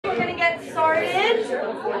started.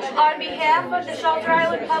 On behalf of the Shelter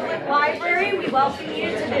Island Public Library, we welcome you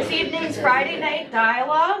to this evening's Friday night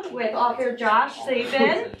dialogue with author Josh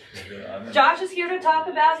Sapan. Josh is here to talk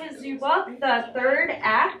about his new book, The Third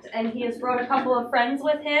Act, and he has brought a couple of friends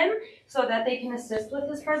with him so that they can assist with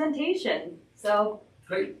his presentation. So,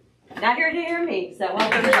 great. Not here to hear me, so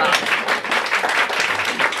welcome, Josh.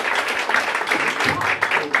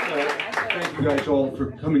 Thank you guys all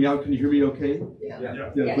for coming out. Can you hear me okay?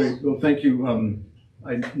 Yeah. Yes. Great. Well, thank you.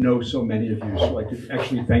 I know so many of you, so I could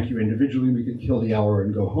actually thank you individually. We could kill the hour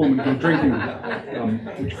and go home and go drinking,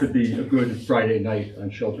 which could be a good Friday night on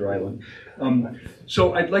Shelter Island.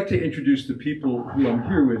 So I'd like to introduce the people who I'm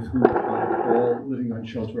here with, who are all living on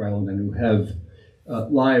Shelter Island and who have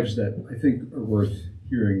lives that I think are worth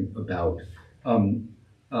hearing about.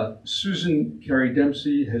 Susan Carey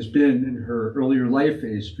Dempsey has been, in her earlier life,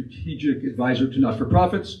 a strategic advisor to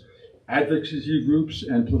not-for-profits, advocacy groups,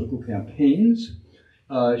 and political campaigns.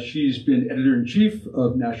 She's been editor-in-chief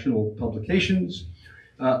of national publications.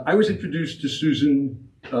 I was introduced to Susan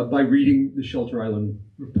by reading the Shelter Island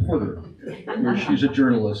Reporter, where she's a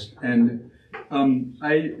journalist, and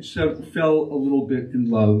I fell a little bit in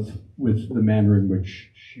love with the manner in which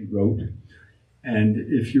she wrote. And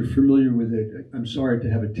if you're familiar with it, I'm sorry to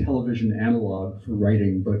have a television analog for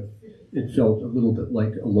writing, but it felt a little bit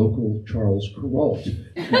like a local Charles Perrault.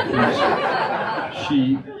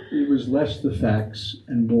 It was less the facts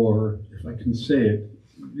and more, if I can say it,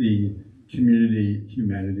 the community,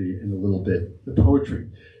 humanity, and a little bit the poetry.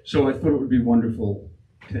 So I thought it would be wonderful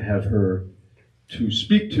to have her to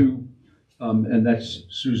speak to, and that's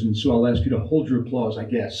Susan. So I'll ask you to hold your applause, I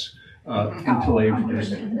guess. Until I introduce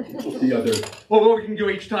the other. Oh, well, we can go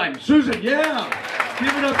each time. Susan, yeah!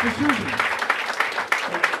 Give it up for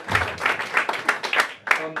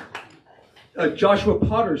Susan. Joshua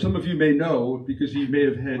Potter, some of you may know, because he may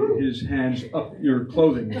have had his hands up your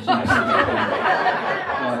clothing in an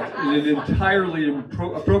entirely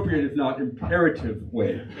appropriate, if not imperative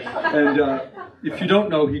way. And if you don't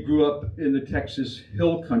know, he grew up in the Texas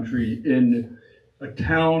Hill Country in a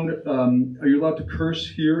town, are you allowed to curse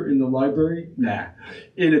here in the library? Nah.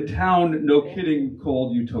 In a town, no kidding,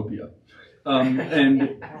 called Utopia.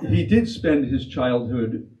 And he did spend his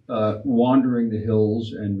childhood wandering the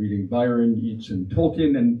hills and reading Byron, Yeats, and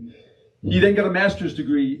Tolkien. And he then got a master's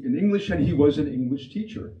degree in English, and he was an English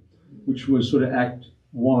teacher, which was sort of Act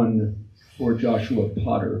 1 for Joshua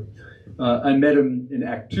Potter. I met him in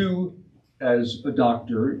Act 2 as a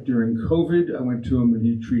doctor during COVID. I went to him and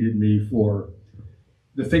he treated me for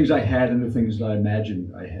the things I had and the things that I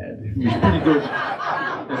imagined I had. He was pretty good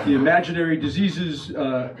at the imaginary diseases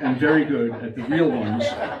and very good at the real ones.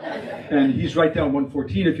 And he's right down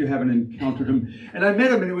 114 if you haven't encountered him. And I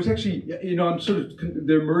met him, and it was actually, you know,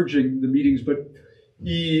 they're merging the meetings, but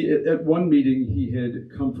at one meeting, he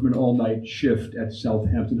had come from an all-night shift at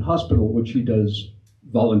Southampton Hospital, which he does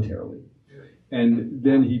voluntarily. And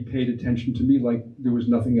then he paid attention to me like there was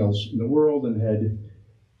nothing else in the world and had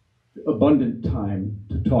abundant time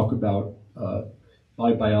to talk about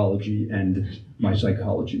my biology and my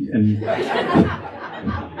psychology. And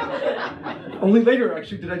only later,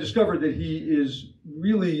 actually, did I discover that he is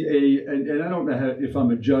really and I don't know if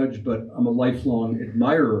I'm a judge, but I'm a lifelong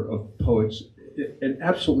admirer of poets, an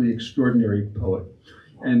absolutely extraordinary poet.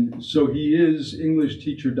 And so he is English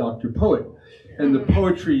teacher, Dr. Poet. And the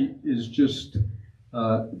poetry is just,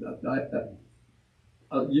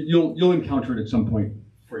 you'll encounter it at some point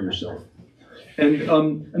for yourself. And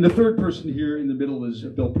the third person here in the middle is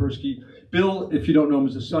Bill Persky. Bill, if you don't know him,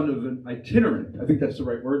 is the son of an itinerant, I think that's the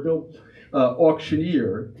right word, Bill,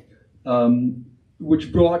 auctioneer,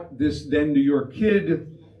 which brought this then New York kid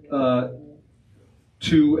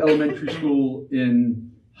to elementary school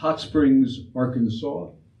in Hot Springs,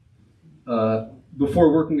 Arkansas,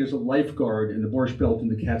 before working as a lifeguard in the Borscht Belt in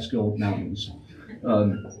the Catskill Mountains.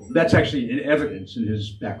 That's actually in evidence in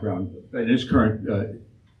his background, in his current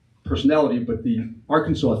personality, but the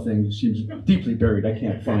Arkansas thing seems deeply buried. I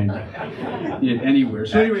can't find it anywhere.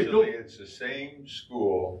 So anyway, actually, it's the same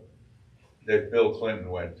school that Bill Clinton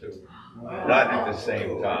went to, not at the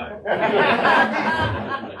same time.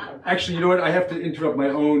 Actually, you know what? I have to interrupt my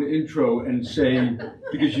own intro and say,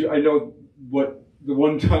 because I know what the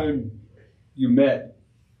one time you met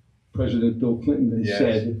President Bill Clinton and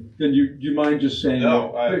said, then do you mind just saying,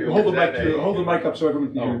 no, hold the mic up so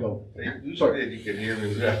everyone can hear Bill. Sorry. You can hear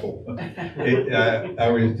me well.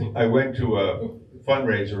 I went to a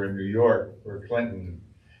fundraiser in New York for Clinton,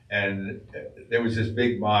 and there was this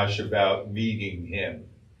big mosh about meeting him.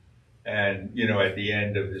 And, you know, at the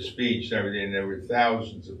end of the speech and everything, there were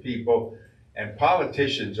thousands of people. And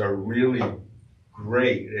politicians are really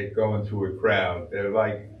great at going through a crowd. They're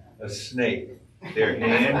like a snake. Their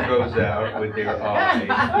hand goes out with their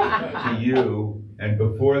eye to you, and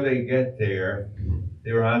before they get there,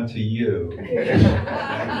 they're on to you.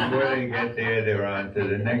 And before they get there, they're on to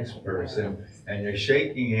the next person, and you're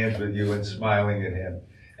shaking hands with you and smiling at him.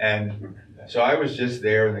 And so I was just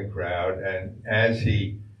there in the crowd, and as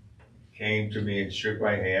he came to me and shook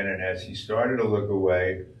my hand, and as he started to look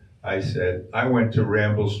away, I said, I went to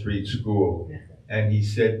Ramble Street School. And he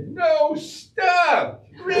said, no, stop!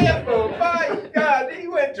 Ramble, my God, he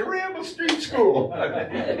went to Ramble Street School.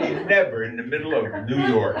 He never, in the middle of New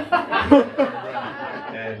York.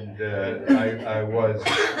 And I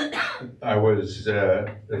was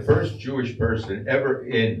the first Jewish person ever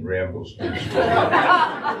in Ramble Street School.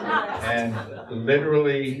 And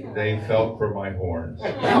literally, they fell for my horns.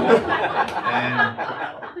 And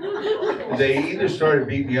they either started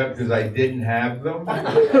beating me up because I didn't have them,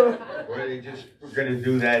 or they just were going to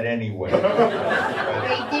do that anyway. They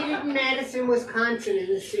did it in Madison, Wisconsin in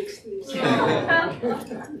the 60s.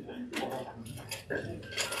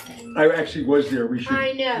 I actually was there. We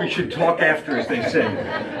should talk after, as they say.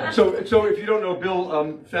 So if you don't know,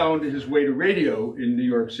 Bill found his way to radio in New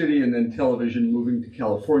York City and then television, moving to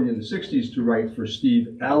California in the 60s to write for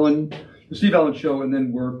Steve Allen, the Steve Allen Show, and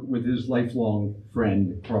then work with his lifelong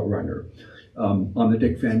friend, Carl Reiner, on the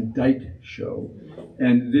Dick Van Dyke Show.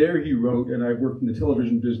 And there he wrote, and I worked in the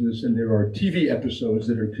television business, and there are TV episodes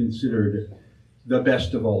that are considered the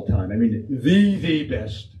best of all time. I mean, the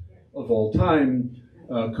best of all time.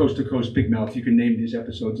 Coast to Coast, Big Mouth, you can name these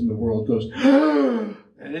episodes and the world goes,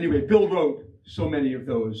 and anyway, Bill wrote so many of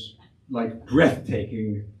those, like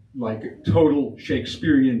breathtaking, like total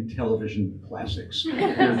Shakespearean television classics.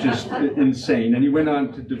 They're just insane. And he went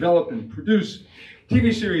on to develop and produce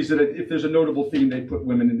TV series that, if there's a notable theme, they put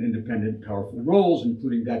women in independent, powerful roles,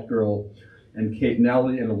 including That Girl and Kate and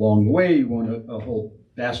Allie, and along the way, he won a whole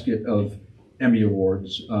basket of Emmy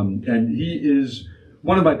Awards. And he is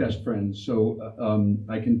one of my best friends, so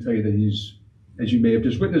I can tell you that he's, as you may have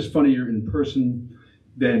just witnessed, funnier in person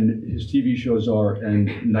than his TV shows are,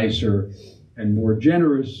 and nicer and more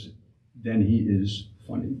generous than he is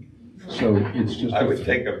funny. So it's just... I would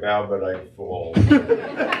take a bow, but I'd fall.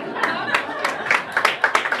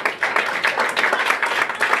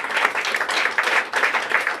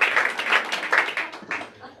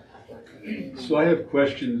 So I have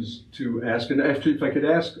questions to ask, and actually, if I could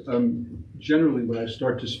ask, generally when I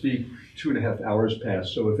start to speak, 2.5 hours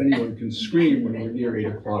pass, so if anyone can scream when we're near 8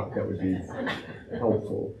 o'clock, that would be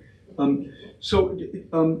helpful. So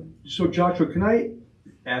Joshua, can I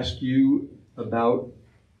ask you about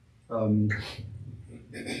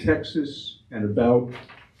Texas, and about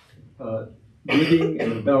reading,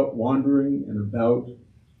 and about wandering, and about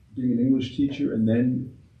being an English teacher, and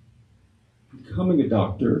then becoming a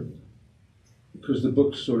doctor? Because the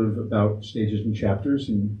book's sort of about stages and chapters,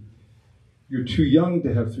 and you're too young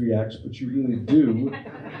to have 3 acts, but you really do.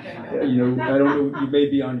 You know, I don't know, you may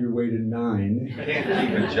be on your way to 9. You can't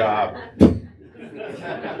keep a job.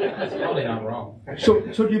 That's probably not wrong. So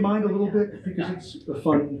do you mind a little bit? Because it's a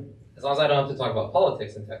fun... As long as I don't have to talk about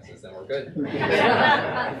politics in Texas, then we're good.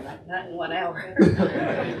 Not in 1 hour.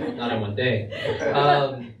 Not in one day.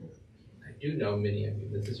 I do know many of you,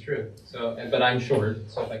 this is true. So, but I'm short,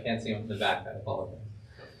 so if I can't see them in the back, I apologize.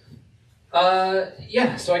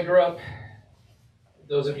 Yeah, so I grew up,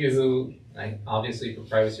 those of you who, obviously for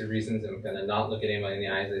privacy reasons, I'm going to not look at anybody in the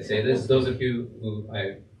eyes as I say this, those of you who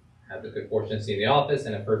I had the good fortune to see in the office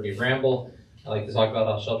and have heard me ramble, I like to talk about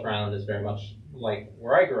how Shelter Island is very much like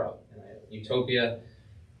where I grew up. Utopia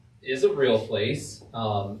is a real place,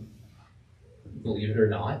 believe it or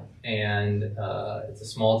not, and it's a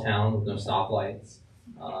small town with no stoplights,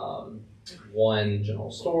 1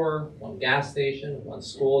 general store, 1 gas station, 1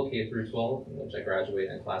 school, K through 12, in which I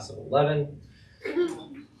graduated in class of 11.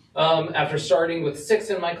 After starting with 6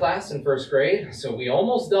 in my class in 1st grade, so we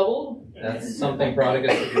almost doubled. That's something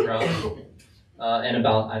Prodigus would be proud of. And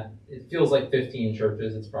about, it feels like 15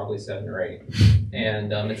 churches, it's probably 7 or 8.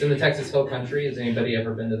 And it's in the Texas Hill Country. Has anybody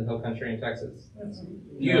ever been to the Hill Country in Texas? It's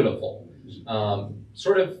beautiful.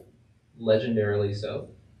 Sort of legendarily so.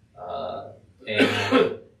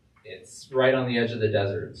 And it's right on the edge of the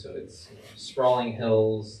desert. So it's sprawling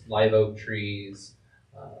hills, live oak trees,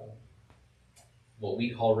 what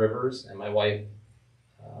we call rivers. And my wife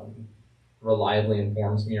reliably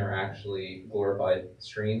informs me are actually glorified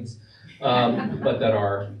streams. But that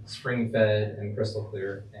are spring-fed and crystal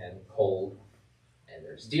clear and cold. And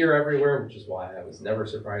there's deer everywhere, which is why I was never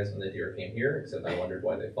surprised when the deer came here, except I wondered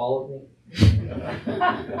why they followed me.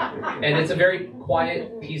 And it's a very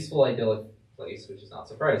quiet, peaceful, idyllic place, which is not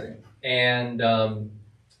surprising. And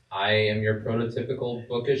I am your prototypical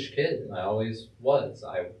bookish kid. I always was.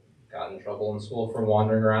 I got in trouble in school for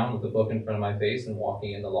wandering around with a book in front of my face and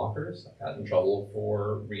walking into lockers. I got in trouble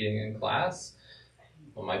for reading in class.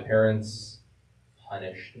 When my parents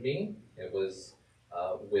punished me, it was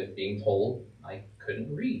with being told I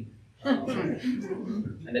couldn't read.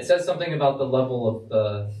 And it says something about the level of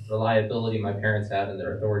the reliability my parents had and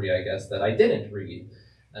their authority, I guess, that I didn't read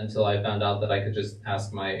until I found out that I could just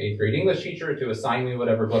ask my 8th grade English teacher to assign me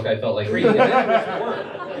whatever book I felt like reading, and it was work.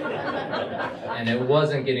 And it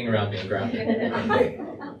wasn't getting around being grounded.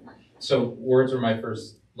 So words were my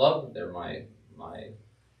first love. They're my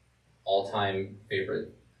all-time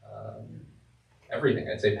favorite everything.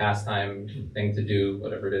 I'd say pastime, thing to do,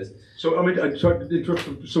 whatever it is. So, I mean,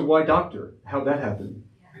 so why doctor? How'd that happen?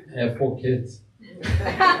 I have 4 kids.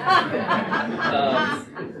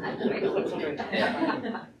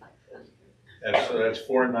 So that's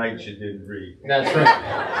 4 nights you didn't read. That's right.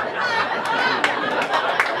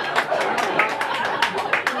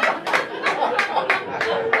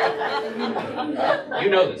 You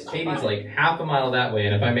know this. Katie's like half a mile that way,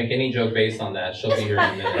 and if I make any joke based on that, she'll be here in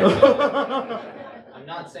a minute. So I'm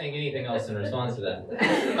not saying anything else in response to that.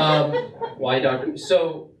 Why doctor?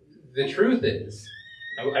 So the truth is,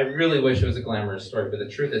 I really wish it was a glamorous story, but the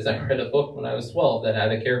truth is I read a book when I was 12 that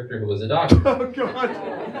had a character who was a doctor. Oh, God.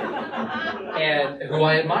 And who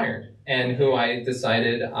I admired, and who I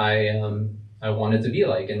decided I wanted to be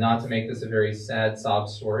like. And not to make this a very sad sob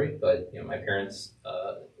story, but my parents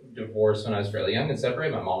divorced when I was fairly young and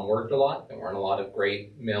separated. My mom worked a lot. There weren't a lot of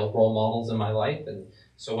great male role models in my life, and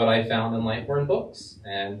so what I found in life were in books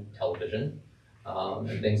and television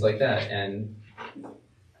and things like that. And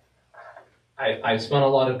I've spun a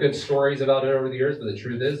lot of good stories about it over the years, but the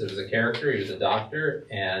truth is, there was a character, he was a doctor,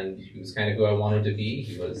 and he was kind of who I wanted to be.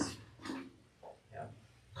 He was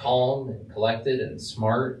calm and collected and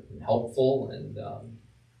smart and helpful and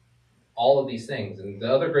all of these things. And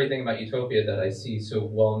the other great thing about Utopia that I see so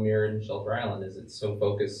well mirrored in Shelter Island is it's so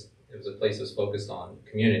focused, it was a place that was focused on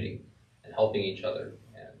community and helping each other.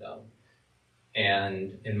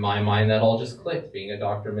 And in my mind, that all just clicked. Being a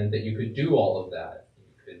doctor meant that you could do all of that.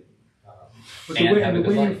 But the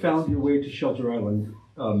way you found your way to Shelter Island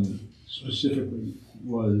specifically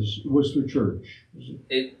was through church. Was it?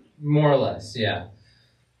 It more or less, yeah.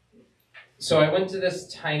 So I went to this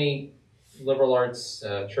tiny liberal arts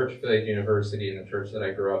church-affiliated university in the church that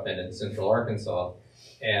I grew up in Central Arkansas,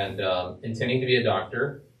 and intending to be a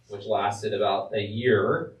doctor, which lasted about a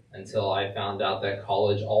year until I found out that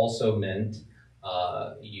college also meant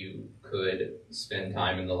you could spend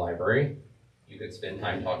time in the library. You could spend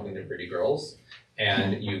time talking to pretty girls,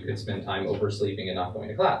 and you could spend time oversleeping and not going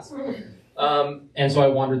to class. And so I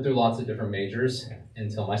wandered through lots of different majors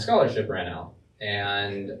until my scholarship ran out.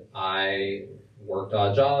 And I worked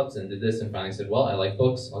odd jobs and did this and finally said, well, I like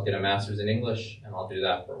books. I'll get a master's in English, and I'll do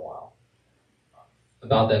that for a while.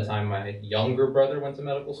 About that time, my younger brother went to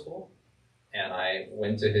medical school, and I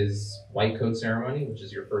went to his white coat ceremony, which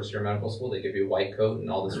is your first year of medical school. They give you a white coat and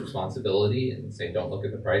all this responsibility and say, don't look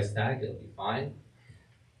at the price tag, it'll be fine.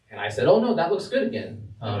 And I said, oh no, that looks good again,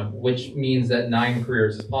 which means that 9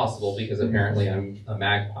 careers is possible because apparently I'm a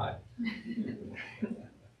magpie.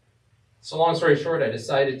 So long story short, I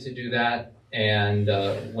decided to do that. And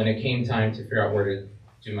when it came time to figure out where to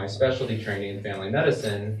do my specialty training in family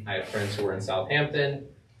medicine, I had friends who were in Southampton.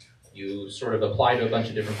 You sort of apply to a bunch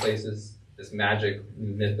of different places. This magic,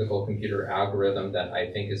 mythical computer algorithm that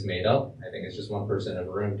I think is made up. I think it's just one person in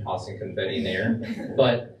a room tossing confetti in the air.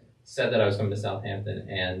 But said that I was coming to Southampton,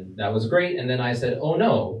 and that was great. And then I said, oh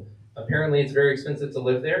no, apparently it's very expensive to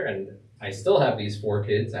live there, and I still have these 4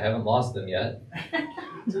 kids. I haven't lost them yet.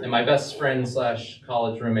 And my best friend /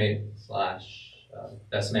 college roommate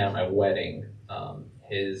 / best man at my wedding,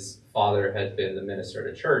 his father had been the minister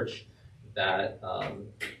at a church that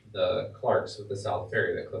the Clarks with the South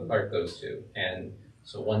Ferry that Cliff Clark goes to. And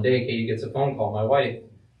so one day Katie gets a phone call, my wife,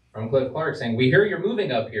 from Cliff Clark saying, we hear you're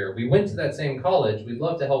moving up here. We went to that same college. We'd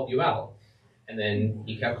love to help you out. And then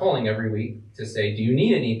he kept calling every week to say, do you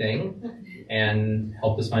need anything? And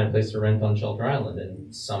help us find a place to rent on Shelter Island.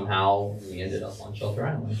 And somehow we ended up on Shelter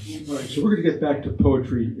Island. All right, so we're going to get back to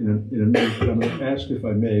poetry in a minute, but I'm going to ask, if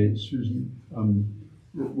I may, Susan,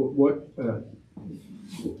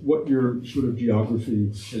 what your sort of geography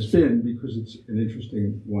has been, because it's an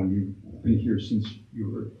interesting one. You've been here since you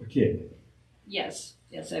were a kid. Yes.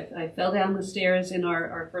 I fell down the stairs in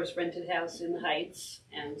our first rented house in the Heights,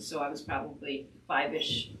 and so I was probably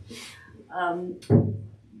 5-ish.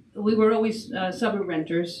 We were always summer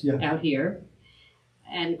renters out here,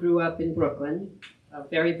 and grew up in Brooklyn. a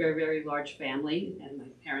very, very, very large family, and my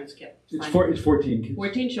parents kept It's 14 kids.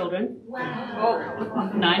 14 children.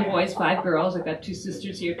 Wow. 9 boys, 5 girls. I've got 2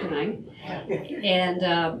 sisters here tonight. And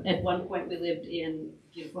at one point we lived in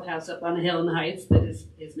a beautiful house up on a hill in the Heights that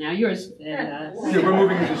is now yours. And, Yeah, we're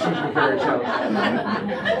moving into Susan Ferry's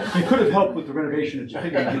house. You could have helped with the renovation. It's a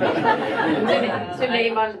thing. To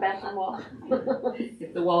name on the bathroom wall.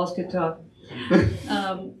 if the walls could talk.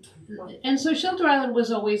 And so Shelter Island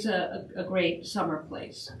was always a great summer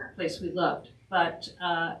place we loved. But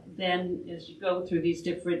then as you go through these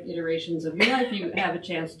different iterations of your life, you have a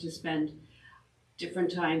chance to spend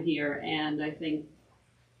different time here. And I think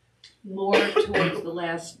more towards the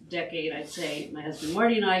last decade, I'd say, my husband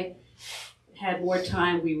Marty and I had more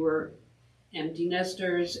time. We were empty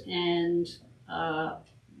nesters and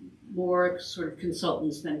more sort of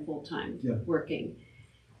consultants than full-time working.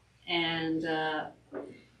 And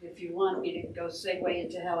if you want me to go segue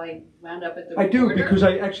into how I wound up at the I do, Reporter. because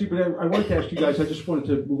I wanted to ask you guys, I just wanted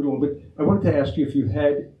to move it on, but I wanted to ask you if you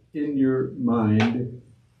had in your mind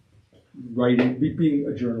writing, being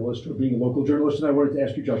a journalist or being a local journalist, and I wanted to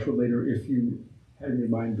ask you, Joshua, later if you had in your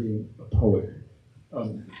mind being a poet.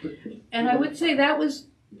 And I would say that was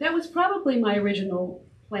probably my original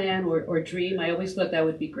plan or dream. I always thought that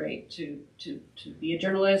would be great to be a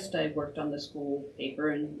journalist. I worked on the school paper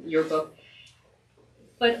and yearbook.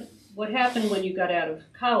 But what happened when you got out of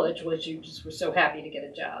college was you just were so happy to get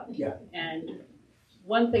a job. Yeah. And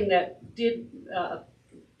one thing that did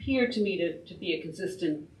appear to me to be a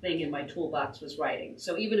consistent thing in my toolbox was writing.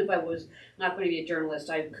 So even if I was not going to be a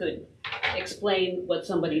journalist, I could explain what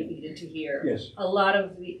somebody needed to hear. Yes. A lot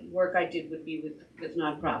of the work I did would be with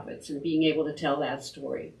nonprofits, and being able to tell that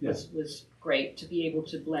story was great, to be able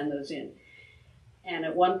to blend those in. And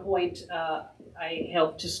at one point, I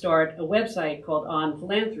helped to start a website called On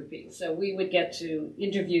Philanthropy. So we would get to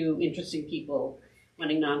interview interesting people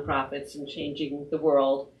running nonprofits and changing the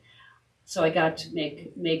world. So I got to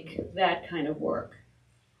make that kind of work.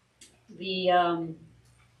 When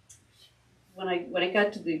I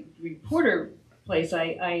got to the Reporter place,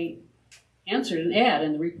 I answered an ad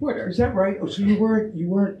in the Reporter. Is that right? Oh, so you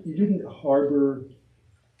didn't harbor.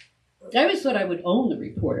 I always thought I would own the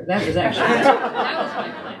Reporter. That was actually that was my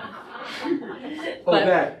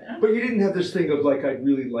plan. But you didn't have this thing of like, I'd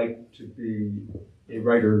really like to be a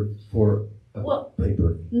writer for a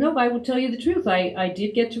paper. No, I will tell you the truth. I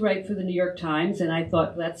did get to write for the New York Times, and I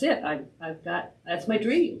thought, that's it. That's my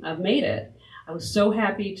dream. I've made it. I was so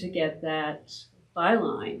happy to get that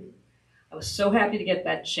byline. I was so happy to get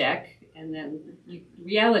that check, and then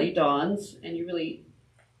reality dawns, and you really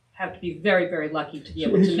have to be very, very lucky to be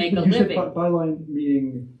able to make a living. You said byline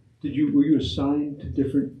meaning, were you assigned to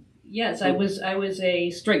different? Yes, I was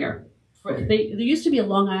a stringer. Okay. There used to be a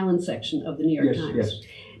Long Island section of the New York Times. Yes.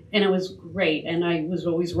 And it was great, and I was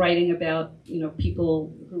always writing about,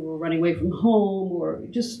 people who were running away from home, or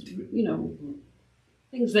just,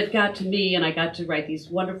 things that got to me, and I got to write these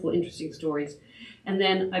wonderful, interesting stories. And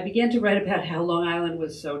then I began to write about how Long Island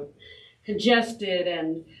was so congested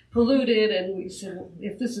and polluted, and we said, well,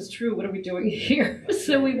 if this is true, what are we doing here?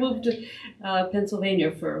 So we moved to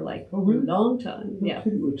Pennsylvania for a long time. Yeah.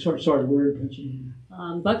 Sorry, where in Pennsylvania?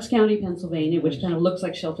 Bucks County, Pennsylvania, which kind of looks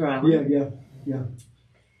like Shelter Island. Yeah.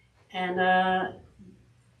 And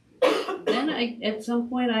then at some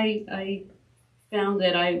point I found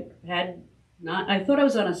that I thought I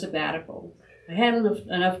was on a sabbatical. I had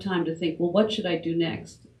enough time to think, well, what should I do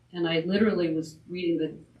next? And I literally was reading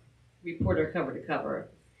the Reporter cover to cover,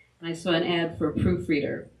 and I saw an ad for a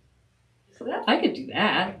proofreader. So I could do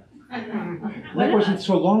that. That wasn't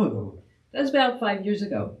so long ago. That was about 5 years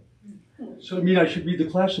ago. So I should read the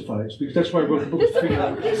classifieds, because that's why I wrote the book.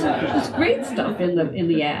 There's great stuff in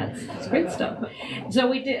the ads. It's great stuff.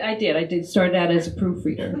 So I did start out as a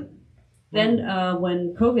proofreader. Then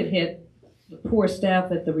when COVID hit, the poor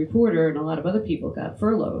staff at the Reporter and a lot of other people got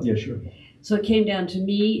furloughed. Yeah, sure. So it came down to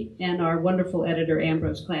me and our wonderful editor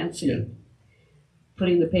Ambrose Clancy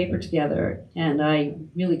putting the paper together, and I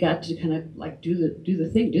really got to kind of do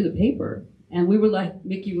the paper. And we were like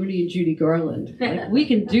Mickey Rooney and Judy Garland. Like, we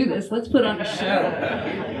can do this. Let's put on a show.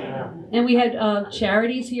 And we had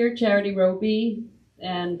charities here, Charity Roby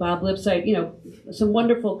and Bob Lipsyte, some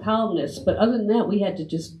wonderful columnists. But other than that, we had to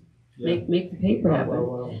just make the paper happen.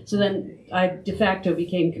 Wow. So then I de facto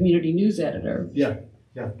became community news editor. Yeah.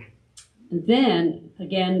 And then,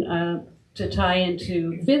 again, to tie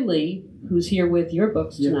into Finley, who's here with your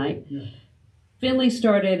books tonight, Finley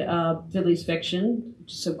started Finley's Fiction,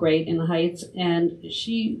 which is so great, in the Heights, and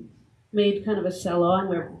she made kind of a salon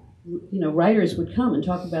where writers would come and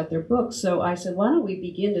talk about their books. So I said, why don't we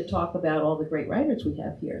begin to talk about all the great writers we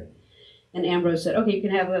have here? And Ambrose said, okay, you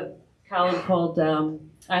can have a column called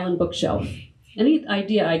Island Bookshelf. Any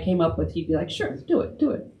idea I came up with, he'd be like, sure, do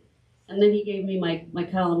it. And then he gave me my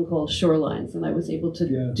column called Shorelines, and I was able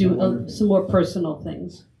to do some more personal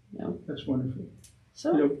things. That's wonderful.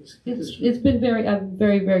 So it's been I'm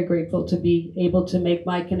very, very grateful to be able to make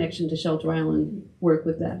my connection to Shelter Island work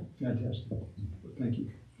with that. Fantastic. Thank you.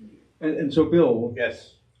 And so, Bill.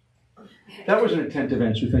 Yes. That was an attentive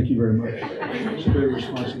answer. Thank you very much. It's a very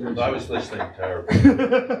responsive answer. I was listening to her.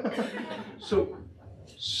 So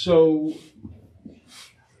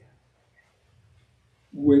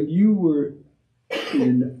when you were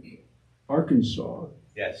in Arkansas,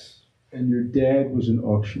 Yes. and your dad was an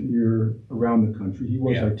auctioneer around the country, he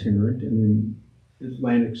was itinerant, and in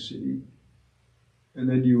Atlantic City, and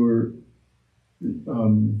then you were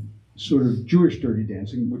sort of Jewish dirty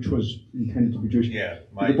dancing, which was intended to be Jewish. Yeah.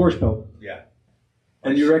 The Borscht Belt. Yeah.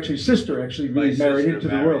 And your sister really married into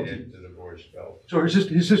the royalty. Into the Borscht Belt. So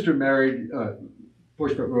his sister married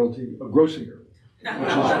Borscht Belt royalty, a Grossinger, which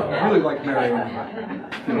is really like marrying.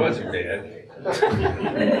 It wasn't bad.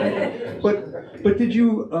 But did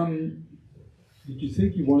you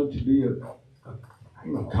think you wanted to be a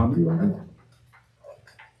comedy writer?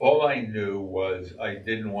 All I knew was I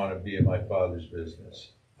didn't want to be in my father's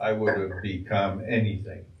business. I would have become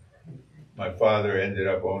anything. My father ended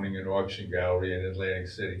up owning an auction gallery in Atlantic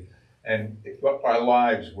City. And our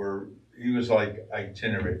lives were, he was like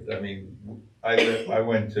itinerant. I mean, I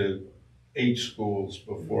went to 8 schools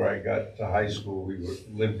before I got to high school. We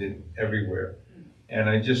lived in everywhere. And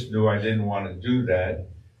I just knew I didn't want to do that.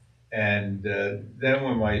 And then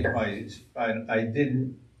when I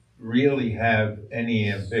didn't really have any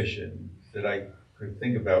ambition that I could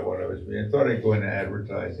think about what I was doing. I thought I'd go into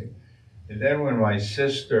advertising. And then when my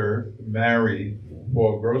sister married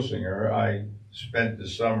Paul Grossinger, I spent the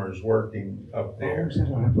summers working up there.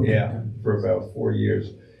 Yeah, for about 4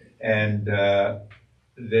 years. And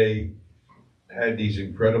they had these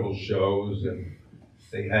incredible shows, and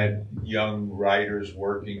they had young writers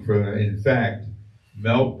working for them. In fact,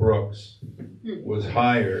 Mel Brooks was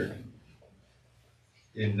hired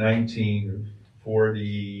in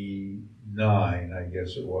 1949, I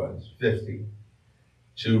guess it was, 50,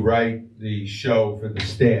 to write the show for the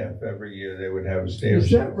staff. Every year they would have a staff Is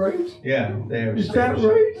that right? Yeah, they have a Is staff that show.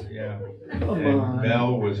 right? Yeah. Come And on.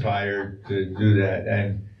 Mel was hired to do that.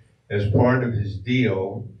 And as part of his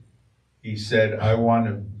deal, he said, I want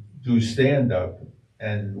to do stand-up.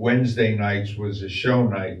 And Wednesday nights was a show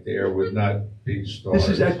night there with not big stars. This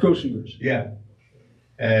is at Grossinger's. Yeah.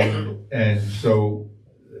 And so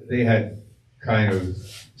they had kind of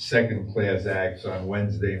second-class acts on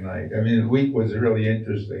Wednesday night. I mean, the week was really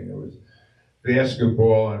interesting. It was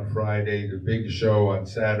basketball on Friday, the big show on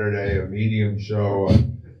Saturday, a medium show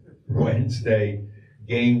on Wednesday,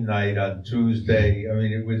 game night on Tuesday. I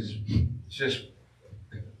mean, it was just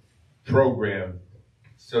programmed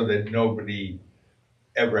so that nobody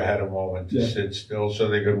ever had a moment to sit still, so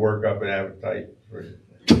they could work up an appetite for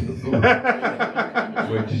the food,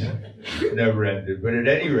 which never ended. But at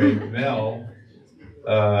any rate, Mel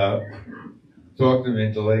talked him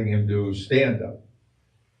into letting him do stand-up.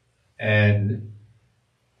 And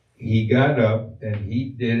he got up and he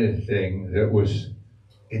did a thing that was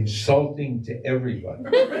insulting to everybody.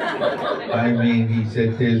 I mean, he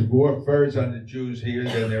said, there's more furs on the Jews here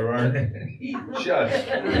than there are. And he just,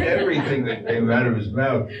 everything that came out of his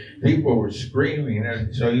mouth, people were screaming.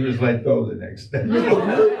 And so he was let go the next day.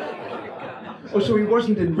 Oh, so he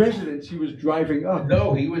wasn't in residence, he was driving up.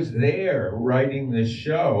 No, he was there writing this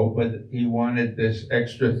show, but he wanted this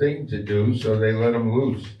extra thing to do, so they let him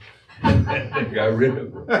loose. And got rid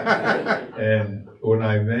of him. And when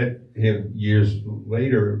I met him years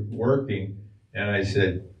later working, and I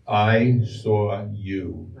said, I saw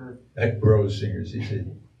you at Grossinger's. He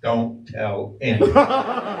said, don't tell anyone.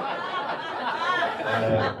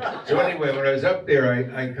 So anyway, when I was up there,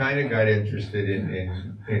 I kind of got interested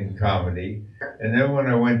in comedy. And then when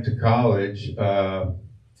I went to college,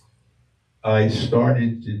 I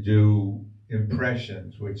started to do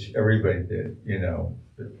impressions, which everybody did, you know,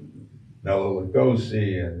 Bela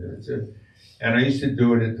Lugosi, and I used to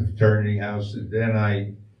do it at the fraternity house, and then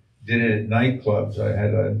I did it at nightclubs. I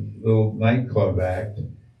had a little nightclub act,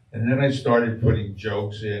 and then I started putting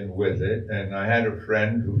jokes in with it, and I had a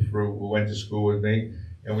friend who went to school with me,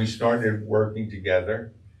 and we started working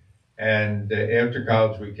together. And after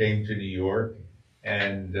college, we came to New York,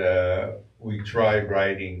 and we tried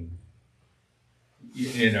writing,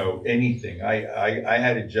 you know, anything. I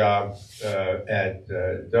had a job at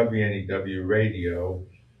WNEW Radio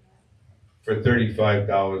for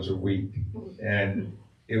 $35 a week, and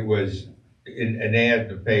it was an ad in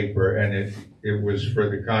the paper, and it was for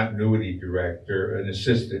the continuity director, an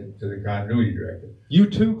assistant to the continuity director. You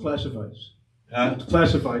too, classifieds. Huh?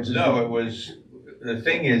 Classifieds. No, it was, the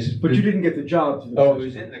thing is. But you didn't get the job. Oh, it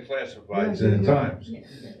was in the classifieds in the Times.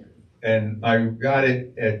 And I got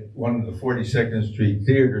it at one of the 42nd Street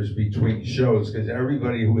theaters between shows, because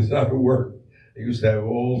everybody who was out of work, they used to have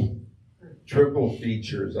old triple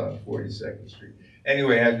features on 42nd Street.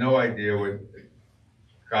 Anyway, I had no idea what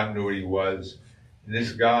continuity was. And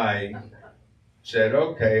this guy said,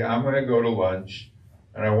 okay, I'm going to go to lunch,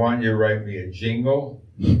 and I want you to write me a jingle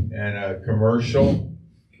and a commercial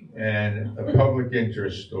and a public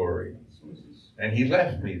interest story. And he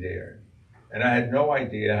left me there. And I had no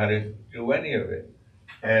idea how to do any of it.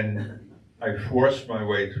 And I forced my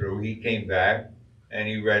way through. He came back and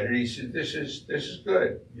he read it. He said, this is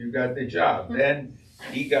good. You got the job. Then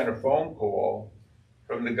he got a phone call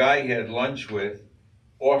from the guy he had lunch with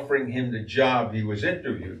offering him the job he was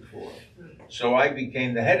interviewed for. So I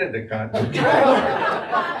became the head of the continuity.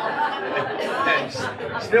 And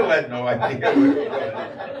still had no idea what it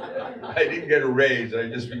was. I didn't get a raise. I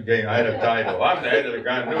had a title. I'm the head of the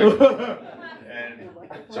continuity. And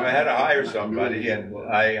so I had to hire somebody, and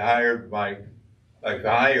I hired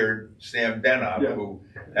Sam Denop, who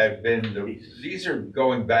had been these are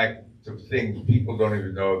going back to things people don't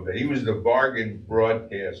even know about. He was the bargain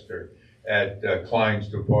broadcaster at Klein's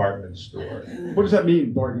department store. What does that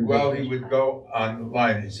mean, bargain? Well, he would go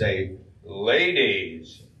online and say,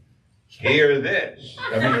 ladies, hear this.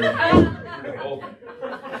 I mean,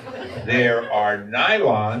 there are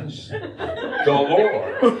nylons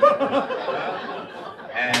galore.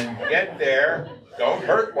 And get there, don't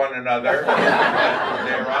hurt one another.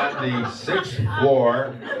 They're on the 6th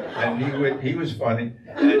floor, and he was funny.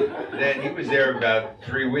 And then he was there about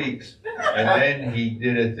 3 weeks, and then he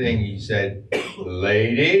did a thing. He said,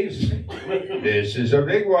 ladies, this is a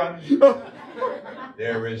big one.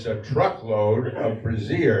 There is a truckload of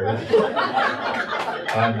brassieres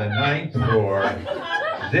on the 9th floor.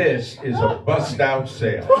 This is a bust-out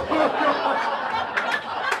sale.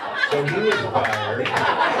 So he was fired,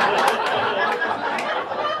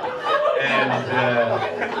 and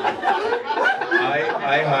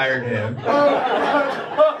I hired him,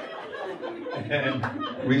 and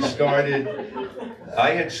we started.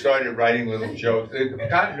 I had started writing little jokes. The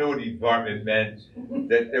continuity department meant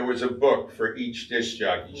that there was a book for each disc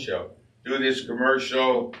jockey show. Do this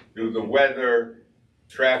commercial, do the weather,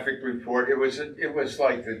 traffic report. It was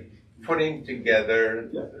like putting together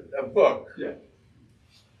a book. Yeah.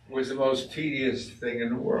 Was the most tedious thing in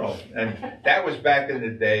the world. And that was back in the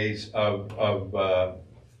days of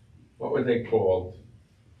what were they called?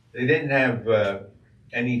 They didn't have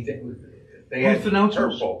anything. They had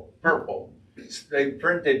purple. They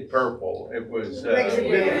printed purple. It was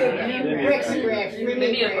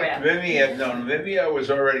Vimeo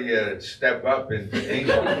was already a step up in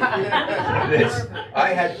England.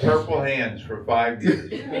 I had purple hands for 5 years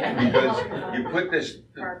because you put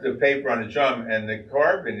the paper on the drum, and the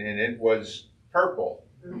carbon in it was purple,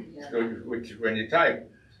 which when you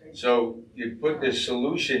type. So you put this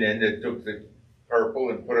solution in that took the purple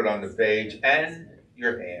and put it on the page and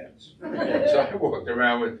your hands. So I walked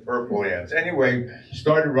around with purple hands. Anyway,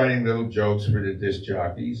 started writing little jokes for the disc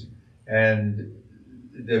jockeys, and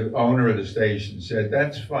the owner of the station said,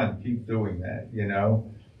 that's fun, keep doing that, you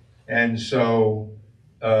know? And so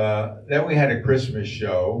then we had a Christmas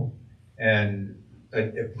show and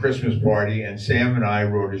a Christmas party, and Sam and I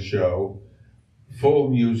wrote a show, full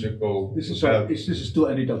musical. This is still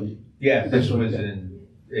NEW. Yeah, this was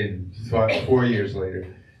in 4 years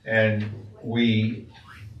later. And we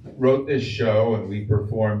wrote this show and we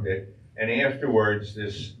performed it. And afterwards,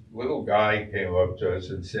 this little guy came up to us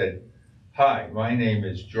and said, hi, my name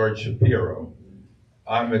is George Shapiro.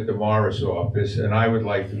 I'm at the Morris office and I would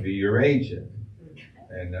like to be your agent.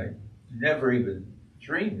 And I never even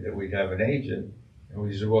dreamed that we'd have an agent. And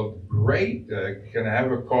we said, well, great, can I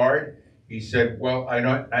have a card? He said, well, I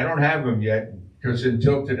don't have them yet because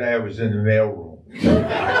until today I was in the mailroom.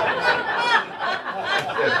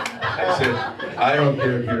 I said, I don't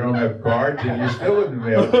care if you don't have cards and you're still in the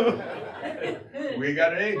mail. We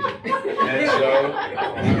got an agent.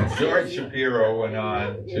 And so George Shapiro went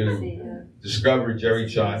on to discover Jerry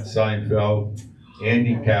Seinfeld,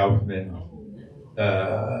 Andy Kaufman,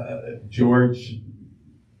 George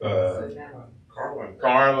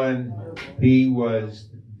Carlin. He was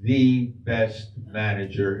the best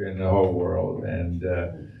manager in the whole world. And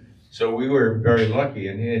so we were very lucky.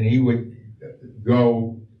 And he would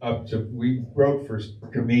go up to, we wrote for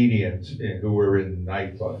comedians who were in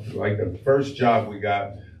nightclubs. Like the first job we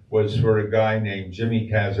got was for a guy named Jimmy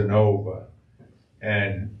Casanova,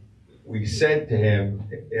 And we said to him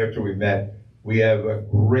after we met, we have a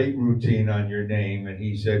great routine on your name. And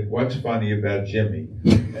he said, what's funny about Jimmy?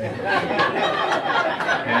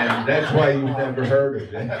 And that's why you've never heard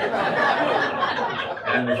of it.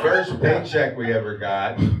 And the first paycheck we ever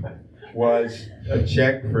got was a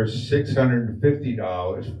check for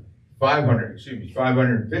 $650,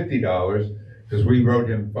 $550, because we wrote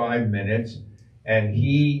him 5 minutes, and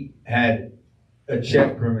he had a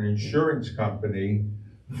check from an insurance company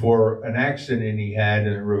for an accident he had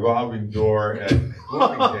in a revolving door at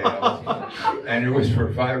Bloomingdale's, and it was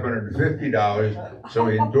for $550, so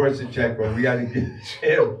he endorsed the check, but we had to give him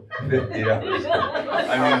 $50.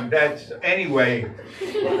 I mean, that's, anyway,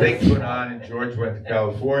 things went on, and George went to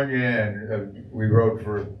California, and we wrote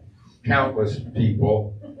for countless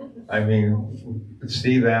people. I mean,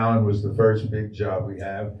 Steve Allen was the first big job we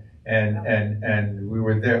have, and we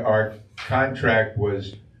were there. Our contract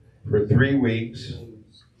was for 3 weeks,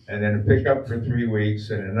 and then a pickup for 3 weeks,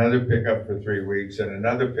 and another pickup for 3 weeks, and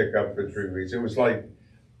another pickup for 3 weeks. It was like,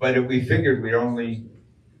 but we figured the only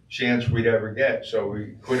chance we'd ever get, so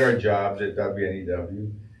we quit our jobs at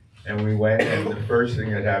WNEW, and we went, and the first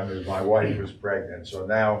thing that happened is my wife was pregnant, so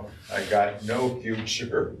now I got no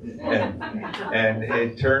future, and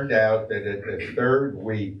it turned out that at the 3rd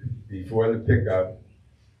week before the pickup,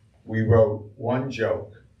 we wrote one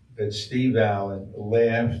joke that Steve Allen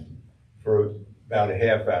laughed for about a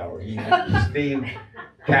half hour. Steve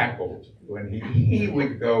cackled when he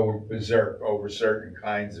would go berserk over certain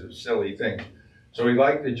kinds of silly things. So he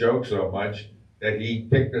liked the joke so much that he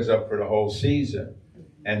picked us up for the whole season.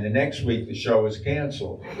 And the next week the show was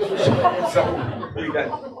canceled. So we got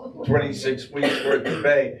 26 weeks worth of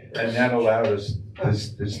pay, and that allowed us to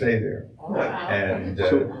stay there. And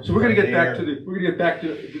so we're going to get back to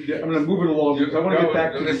I'm going to move it along because I want to get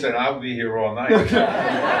back to. Listen, I'll be here all night.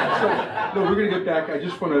 No, we're going to get back. I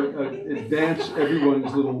just want to advance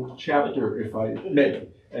everyone's little chapter, if I may.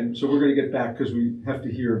 And so we're going to get back because we have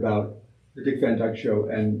to hear about the Dick Van Dyke Show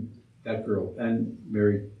and that girl and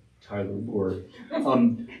Mary Tyler Moore.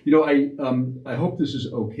 I hope this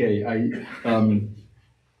is okay. I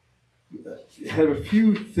have a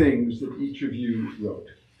few things that each of you wrote.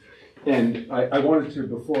 And I wanted to,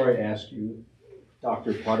 before I ask you,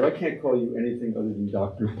 Dr. Potter, I can't call you anything other than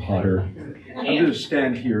Dr. Potter. I'm going to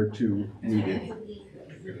stand here to read it.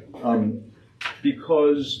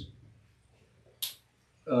 Because,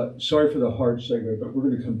 sorry for the hard segue, but we're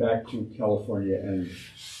going to come back to California and...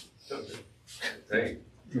 Hey,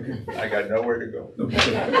 I got nowhere to go.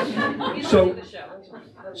 Okay.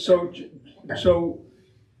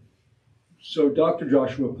 So Dr.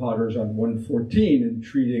 Joshua Potter is on 114 and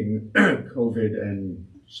treating COVID and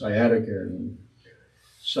sciatica and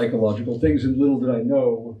psychological things. And little did I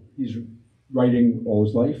know, he's writing all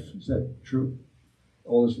his life. Is that true?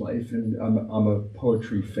 All his life. And I'm a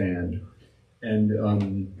poetry fan and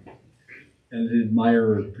an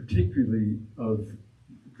admirer particularly of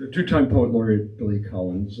the 2-time poet laureate Billy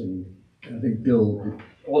Collins. And I think Bill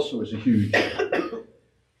also is a huge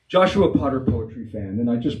Joshua Potter poetry fan, and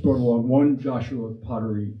I just brought along one Joshua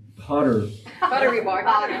Pottery Barn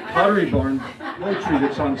poetry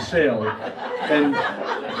that's on sale. And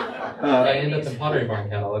I end up in Pottery Barn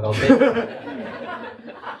catalog, I'll take it.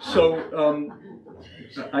 So,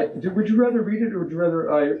 would you rather read it or would you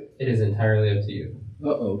rather I? It is entirely up to you.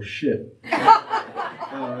 Uh-oh, shit.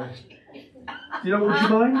 Would you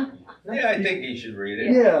mind? Yeah, I think he should read it.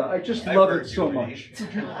 Yeah, I just love it so much.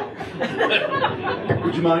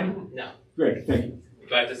 Would you mind? No. Great, thank you.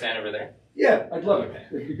 Do I have to stand over there? Yeah, I'd love it.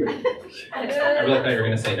 It'd be good. I really thought you were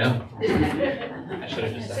going to say no. I should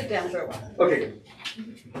have just said. Sit down for a while. Okay.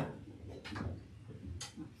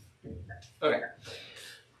 Okay.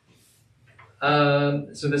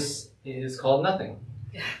 So this is called Nothing.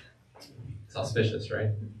 It's auspicious, right?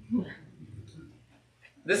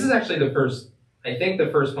 This is actually the first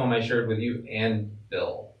poem I shared with you and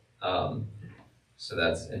Bill. So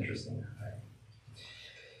that's interesting.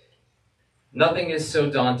 Nothing is so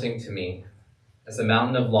daunting to me as a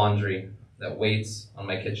mountain of laundry that waits on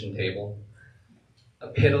my kitchen table. A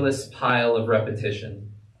pitiless pile of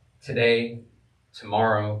repetition, today,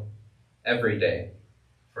 tomorrow, every day,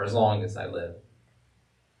 for as long as I live.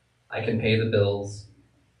 I can pay the bills,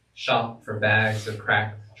 shop for bags of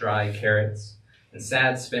cracked, dry carrots, and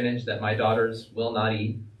sad spinach that my daughters will not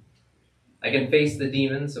eat. I can face the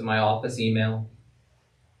demons of my office email,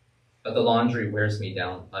 but the laundry wears me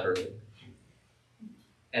down utterly.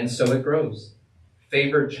 And so it grows,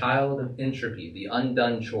 favored child of entropy, the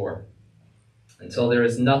undone chore, until there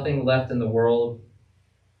is nothing left in the world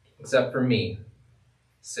except for me,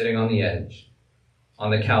 sitting on the edge,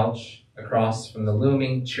 on the couch, across from the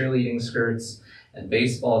looming cheerleading skirts and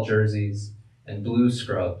baseball jerseys and blue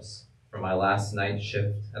scrubs from my last night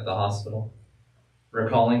shift at the hospital,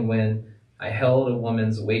 recalling when I held a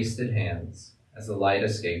woman's wasted hands as the light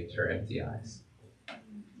escaped her empty eyes.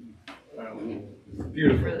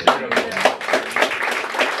 Beautiful.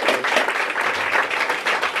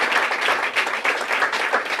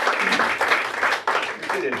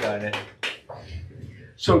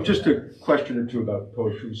 So just a question or two about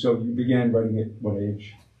poetry. So you began writing at what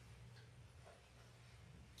age?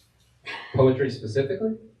 Poetry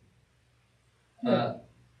specifically? I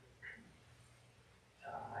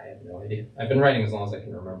have no idea. I've been writing as long as I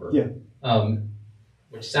can remember. Yeah.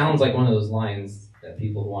 Which sounds like one of those lines that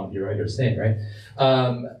people who want to be writers say, right?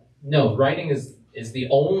 No, writing is the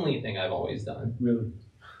only thing I've always done. Really?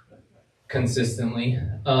 Consistently.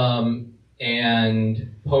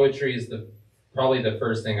 And poetry is probably the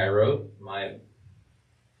first thing I wrote. I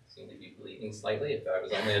seem to be bleeding slightly if I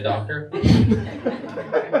was only a doctor.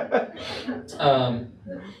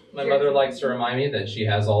 My mother likes to remind me that she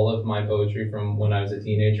has all of my poetry from when I was a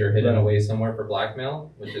teenager hidden away somewhere for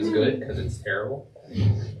blackmail, which is good because it's terrible.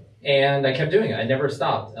 And I kept doing it. I never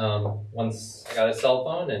stopped. Once I got a cell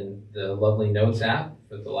phone and the lovely Notes app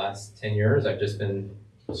for the last 10 years, I've just been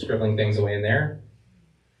scribbling things away in there.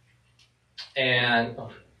 And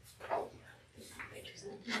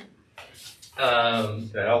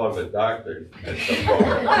The hell of a doctor. I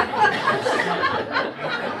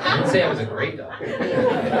didn't say I was a great doctor.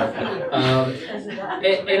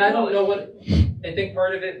 And I don't know what, I think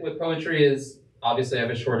part of it with poetry is, obviously I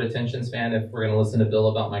have a short attention span if we're going to listen to Bill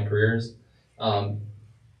about my careers.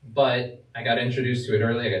 But I got introduced to it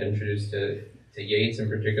early. I got introduced to Yeats in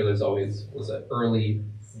particular, was an early,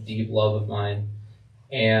 deep love of mine.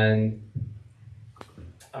 And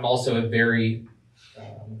I'm also a very,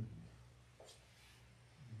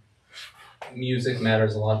 music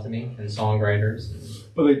matters a lot to me, and songwriters.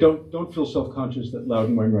 But they don't feel self-conscious that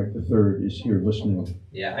Loudon Wainwright III is here listening.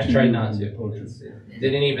 Yeah, I tried not to.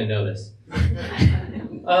 Didn't even notice.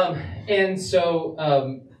 And so,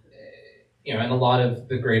 and a lot of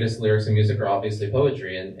the greatest lyrics in music are obviously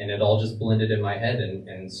poetry, and it all just blended in my head,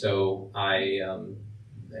 and so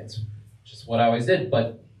that's just what I always did.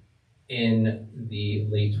 But in the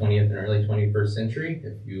late 20th and early 21st century,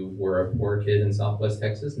 if you were a poor kid in Southwest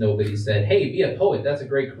Texas, nobody said, "Hey, be a poet, that's a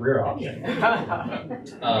great career option."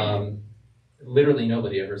 Literally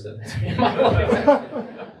nobody ever said that to me in my life.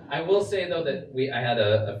 I will say, though, that I had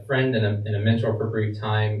a friend and a mentor for a brief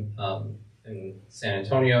time in San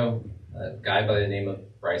Antonio, a guy by the name of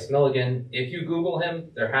Bryce Milligan. If you Google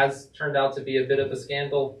him, there has turned out to be a bit of a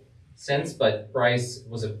scandal since, but Bryce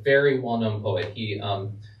was a very well-known poet. He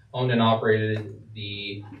owned and operated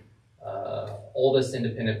the oldest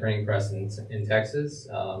independent printing press in Texas.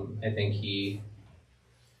 I think he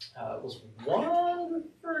was one of the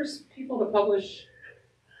first people to publish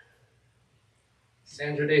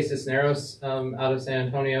Sandra de Cisneros out of San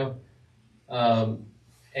Antonio.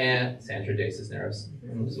 And Sandra de Cisneros.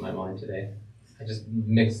 I'm losing my mind today. I just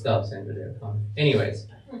mixed up Sandra de O'Connor. Anyways.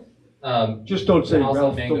 Just don't say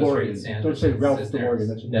Ralph DeLorean. Don't say Ralph DeLorean.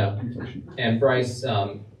 That's no. And Bryce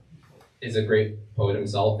is a great poet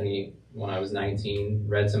himself, and when I was 19,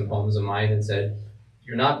 read some poems of mine and said,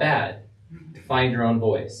 "You're not bad. Find your own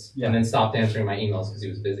voice." Yeah. And then stopped answering my emails because he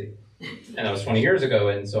was busy. And that was 20 years ago,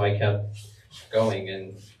 and so I kept going,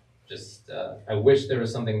 and just, I wish there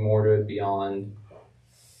was something more to it beyond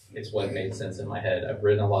it's what made sense in my head. I've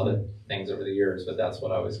written a lot of things over the years, but that's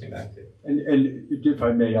what I always came back to. And if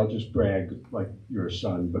I may, I'll just brag like you're a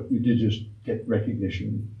son, but you did just get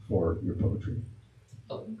recognition for your poetry.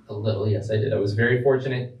 A little, yes, I did. I was very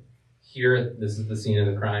fortunate here. This is the scene of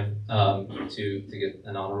the crime, to get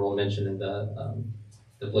an honorable mention in the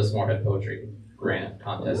Bliss Moorhead Poetry Grant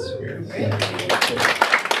contest here.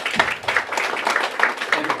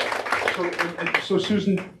 So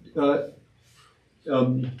Susan, do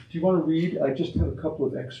you want to read? I just have a couple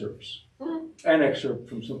of excerpts. An excerpt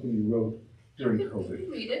from something you wrote during COVID.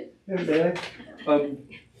 Read it. Yeah,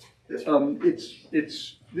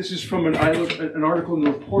 this is from an article in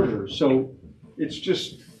the Reporter, so it's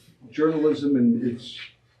just journalism, and it's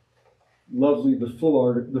lovely. The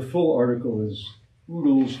full article is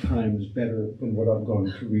oodles times better than what I'm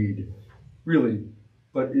going to read, really.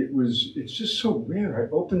 But it's just so rare. I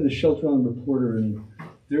opened the Shelter Island Reporter, and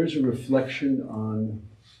there's a reflection on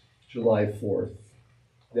July 4th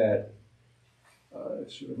that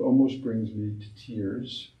sort of almost brings me to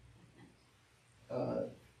tears.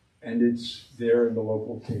 And it's there in the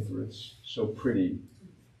local paper. It's so pretty.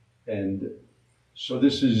 And so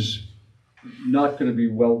this is not going to be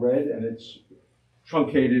well read, and it's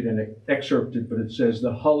truncated and excerpted, but it says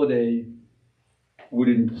the holiday would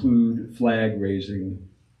include flag raising.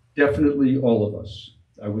 Definitely all of us.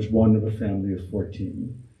 I was one of a family of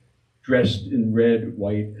 14. Dressed in red,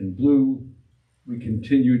 white, and blue, we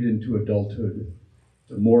continued into adulthood.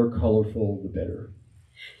 The more colorful, the better.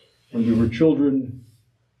 When we were children,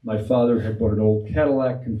 my father had bought an old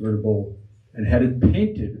Cadillac convertible and had it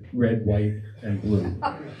painted red, white, and blue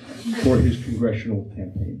for his congressional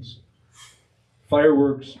campaigns.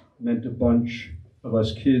 Fireworks meant a bunch of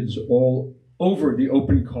us kids all over the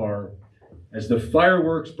open car as the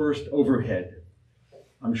fireworks burst overhead.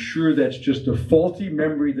 I'm sure that's just a faulty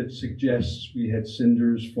memory that suggests we had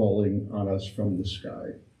cinders falling on us from the sky.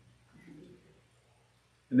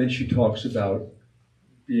 And then she talks about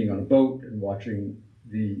being on a boat and watching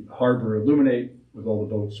the harbor illuminate with all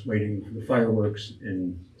the boats waiting for the fireworks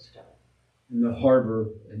in the harbor,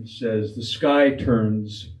 and says the sky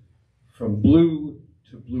turns from blue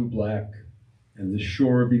to blue-black and the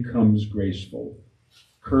shore becomes graceful,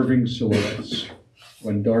 curving silhouettes.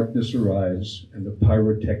 When darkness arrives and the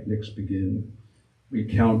pyrotechnics begin, we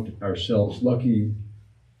count ourselves lucky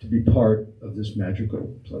to be part of this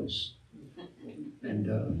magical place. And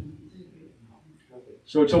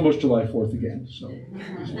so it's almost July 4th again, so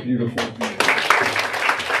it's beautiful.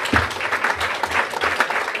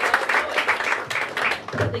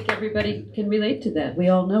 I think everybody can relate to that. We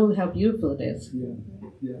all know how beautiful it is. Yeah,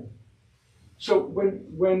 yeah. So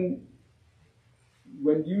when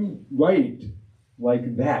you write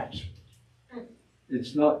like that,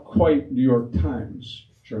 it's not quite New York Times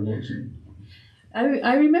journalism.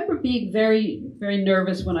 I remember being very, very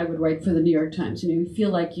nervous when I would write for the New York Times. You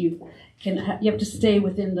feel like you have to stay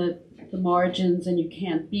within the margins, and you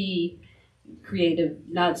can't be creative.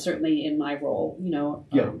 Not certainly in my role,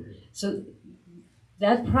 Yeah. So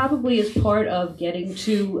that probably is part of getting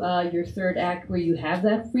to your third act, where you have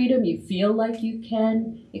that freedom. You feel like you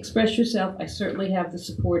can express yourself. I certainly have the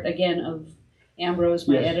support again of Ambrose,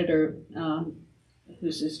 my editor,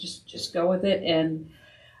 who says just go with it. And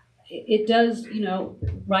it does,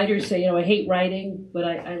 writers say, I hate writing, but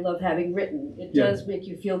I love having written. It does make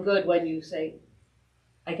you feel good when you say,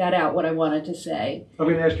 I got out what I wanted to say. I'm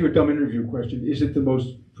going to ask you a dumb interview question. Is it the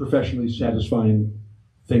most professionally satisfying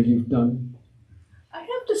thing you've done? I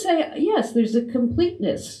have to say, yes, there's a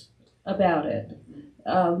completeness about it.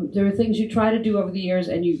 There are things you try to do over the years,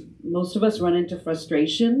 and most of us run into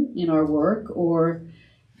frustration in our work or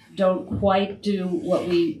don't quite do what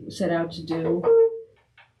we set out to do.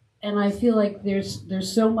 And I feel like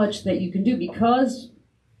there's so much that you can do, because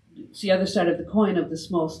it's the other side of the coin of the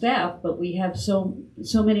small staff, but we have so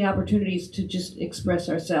many opportunities to just express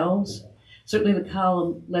ourselves. Certainly the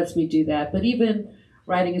column lets me do that, but even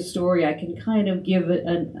writing a story, I can kind of give it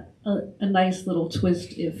a nice little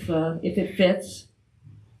twist if it fits.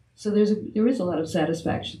 So there is a lot of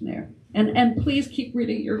satisfaction there. And please keep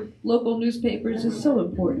reading your local newspapers. It's so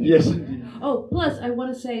important. Yes, indeed. Oh, plus I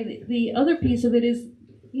want to say the other piece of it is,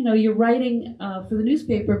 you're writing for the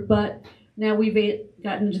newspaper, but now we've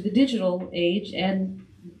gotten into the digital age, and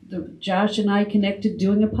Josh and I connected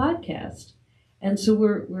doing a podcast. And so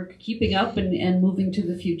we're keeping up and moving to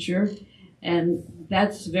the future. And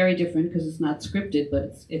that's very different because it's not scripted,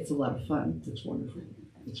 but it's a lot of fun. That's wonderful.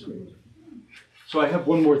 That's great. So I have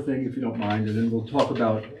one more thing, if you don't mind, and then we'll talk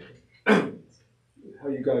about how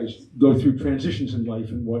you guys go through transitions in life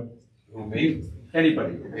and what... Who, me?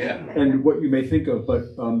 Anybody. Yeah. And what you may think of. But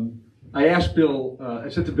I asked Bill, I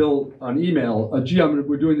said to Bill on email,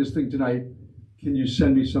 we're doing this thing tonight. Can you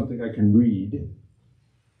send me something I can read?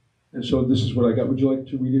 And so this is what I got. Would you like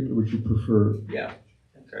to read it, or would you prefer? Yeah.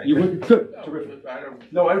 Okay. You would? Good. No, Terrific. I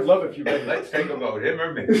don't, No, I'd love it if you read it. let's take a vote, him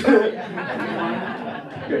or me. Good.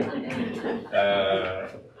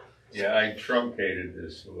 Yeah, I truncated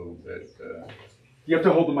this a little bit. You have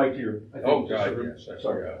to hold the mic here. Oh, God, yes, I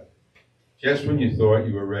Sorry. forgot. Just when you thought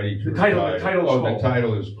you were ready to The title retire. is the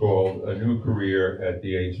title is called A New Career at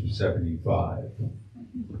the Age of 75.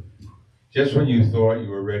 Just when you thought you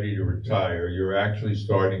were ready to retire, you're actually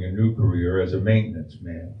starting a new career as a maintenance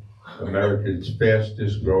man, America's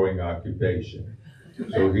fastest growing occupation.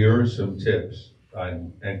 So here are some tips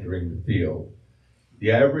on entering the field.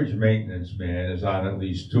 The average maintenance man is on at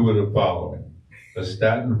least two of the following: a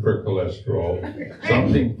statin for cholesterol,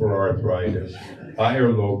 something for arthritis, high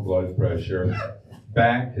or low blood pressure,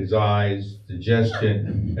 back, his eyes,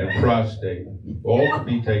 digestion, and prostate, all to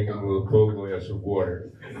be taken with a full glass of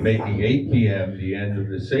water. making 8 p.m. the end of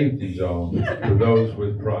the safety zone for those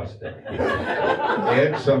with prostate.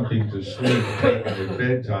 Add something to sleep taken at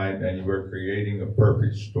bedtime and you are creating a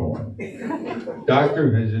perfect storm.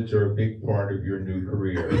 Doctor visits are a big part of your new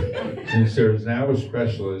career, since there is now a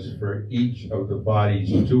specialist for each of the body's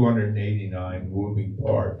 289 moving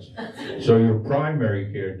parts. So your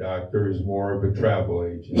primary care doctor is more of a travel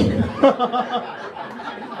agent.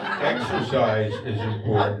 Exercise is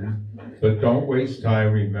important, but don't waste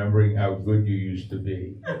time remembering how good you used to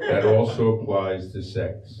be. That also applies to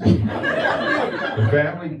sex. The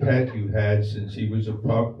family pet you had since he was a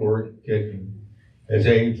pup or a kitten has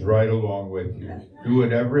aged right along with you. Do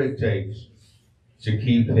whatever it takes to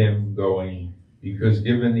keep him going, because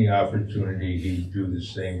given the opportunity, he'd do the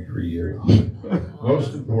same for you.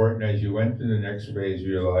 Most important, as you enter the next phase of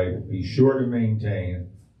your life, be sure to maintain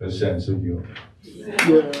a sense of humor.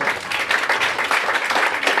 Yeah.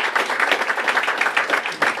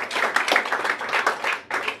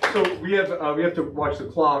 So we have to watch the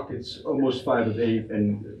clock. It's almost 5 of 8,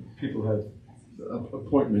 and people have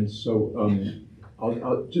appointments. So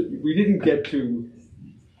we didn't get to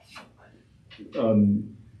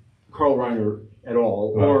Carl Reiner at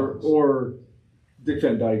all, or Dick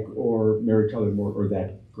Van Dyke, or Mary Tyler Moore, or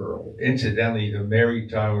that girl. Incidentally, the Mary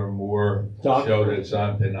Tyler Moore show that's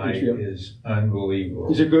on tonight is unbelievable.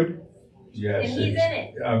 Is it good? Yes. And he's in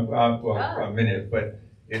it. I'm in it, but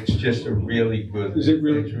it's just a really good. Is it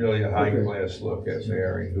really? It's really a high class look at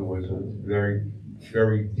Mary, who was a very,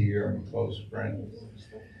 very dear and close friend.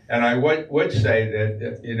 And I would say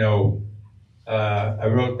that I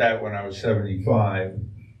wrote that when I was 75,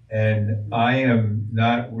 and I am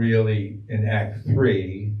not really in Act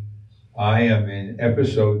 3. I am in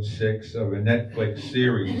episode 6 of a Netflix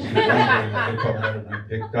series, wondering if I'm going to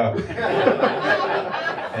be picked up.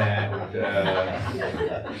 And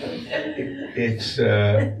it's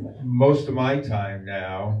most of my time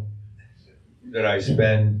now that I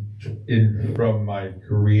spend from my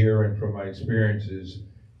career and from my experiences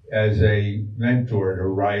as a mentor to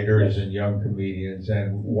writers and young comedians.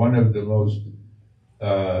 And one of the most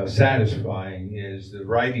satisfying is the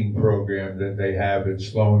writing program that they have at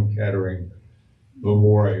Sloan Kettering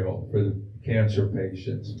Memorial for the cancer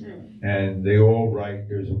patients. And they all write.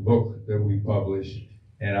 There's a book that we publish,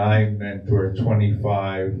 and I mentor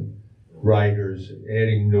 25 writers,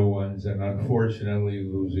 adding new ones and unfortunately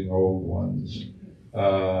losing old ones.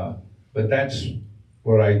 But that's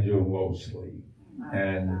what I do mostly.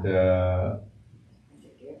 And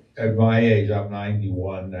at my age, I'm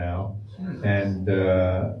 91 now, and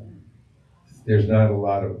there's not a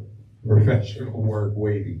lot of professional work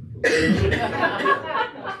waiting for me.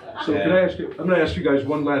 So can I ask you, I'm going to ask you guys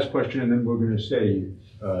one last question, and then we're going to say,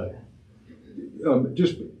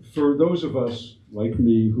 just for those of us like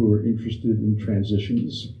me who are interested in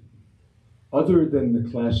transitions, other than the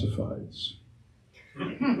classifieds,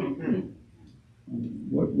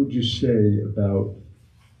 what would you say about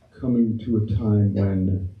coming to a time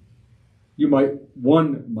when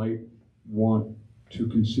one might want to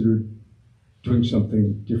consider doing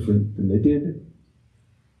something different than they did?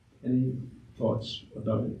 Any thoughts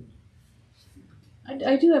about it?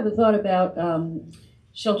 I do have a thought about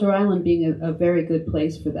Shelter Island being a very good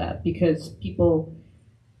place for that, because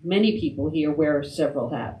many people here wear several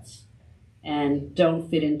hats and don't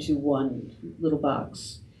fit into one little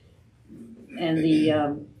box. And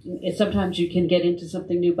sometimes you can get into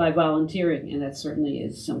something new by volunteering, and that certainly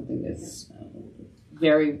is something that's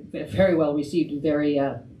very, very well received and very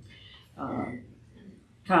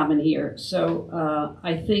common here. So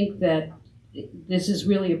I think that this is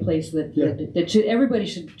really a place that everybody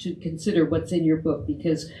should consider what's in your book,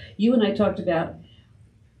 because you and I talked about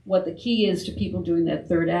what the key is to people doing that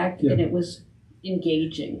third act, and it was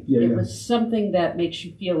engaging. It was something that makes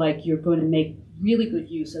you feel like you're going to make really good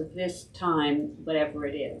use of this time, whatever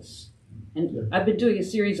it is. And I've been doing a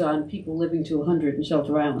series on people living to 100 in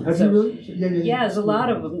Shelter Island. Have you really? Yeah, there's a lot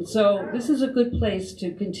of them. So this is a good place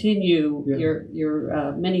to continue your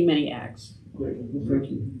many, many acts. Great, well, thank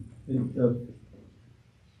you. And,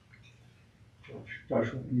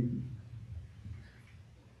 Joshua,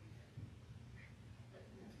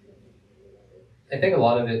 I think a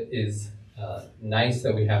lot of it is nice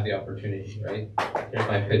that we have the opportunity, right? Here's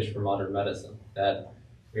my pitch for modern medicine, that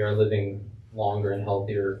we are living longer and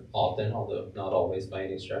healthier often, although not always by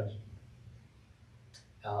any stretch.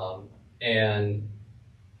 And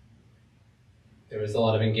there was a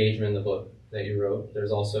lot of engagement in the book that you wrote.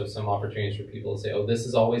 There's also some opportunities for people to say, oh, this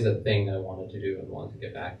is always a thing I wanted to do and wanted to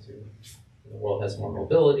get back to. The world has more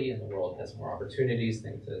mobility, and the world has more opportunities,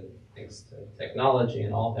 thanks to technology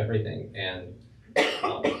and everything. And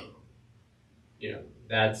you know,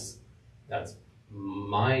 that's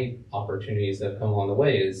my opportunities that have come along the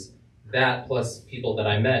way, is that plus people that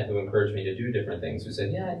I met who encouraged me to do different things, who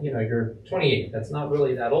said, yeah, you know, you're 28, that's not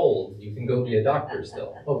really that old, you can go be a doctor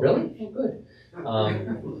still. Oh, really? Oh,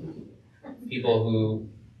 good. People who,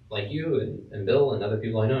 like you and Bill and other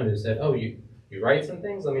people I know, who said, oh, you write some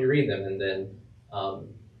things, let me read them. And then,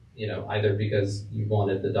 you know, either because you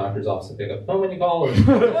wanted the doctor's office to pick up the phone when you call, or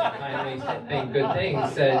kindly saying good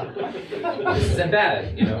things, said, this isn't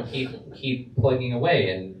bad, you know, keep plugging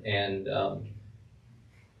away. And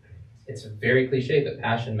it's very cliche, but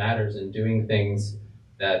passion matters, and doing things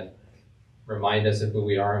that remind us of who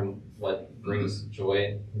we are and what brings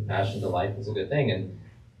joy and passion to life is a good thing. And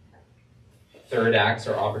third acts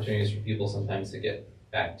are opportunities for people sometimes to get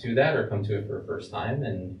back to that or come to it for a first time.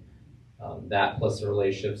 And that plus the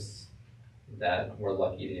relationships that we're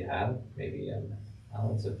lucky to have, maybe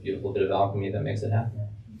it's a beautiful bit of alchemy that makes it happen.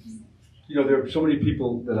 You know, there are so many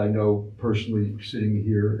people that I know personally sitting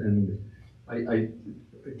here, and I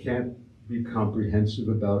can't be comprehensive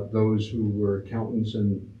about those who were accountants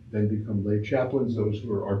and then become lay chaplains, those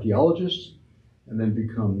who are archaeologists and then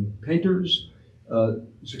become painters,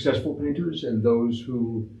 successful painters, and those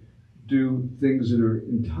who do things that are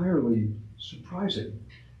entirely surprising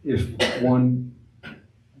if one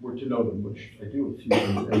were to know them, which I do a few,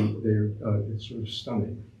 and it's sort of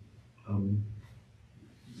stunning.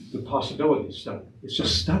 The possibility is stunning. It's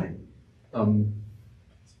just stunning.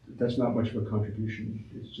 That's not much of a contribution.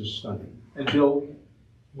 It's just stunning. And Bill?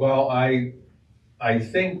 Well, I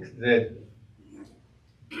think that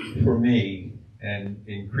for me, and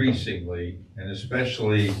increasingly, and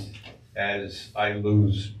especially as I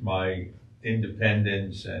lose my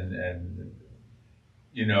independence and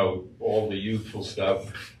you know, all the youthful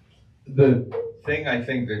stuff, the thing I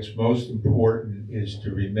think that's most important is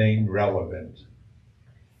to remain relevant.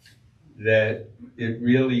 That it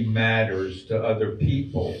really matters to other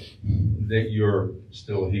people that you're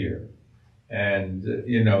still here. And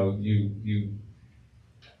you know, you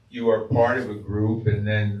are part of a group, and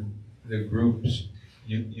then the groups,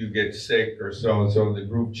 you get sick or so and so, the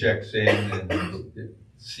group checks in and it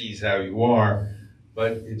sees how you are.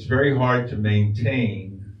 But it's very hard to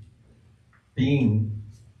maintain being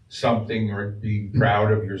something or being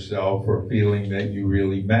proud of yourself or feeling that you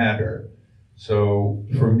really matter. So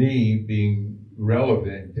for me, being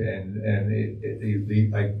relevant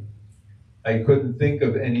I couldn't think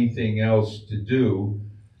of anything else to do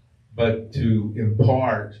but to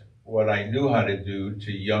impart what I knew how to do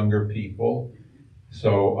to younger people.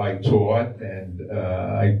 So I taught, and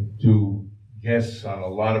I do guests on a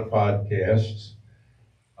lot of podcasts.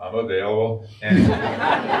 I'm available. And,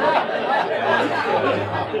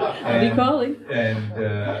 I'll be calling.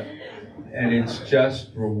 And it's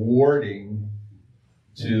just rewarding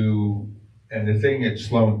to, and the thing at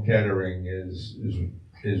Sloan Kettering is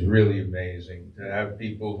really amazing, to have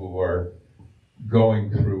people who are going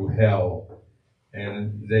through hell.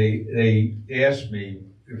 And they asked me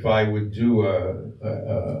if I would do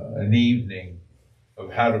an evening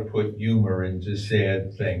of how to put humor into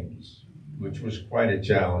sad things, which was quite a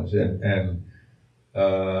challenge. And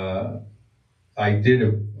I did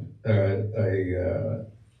a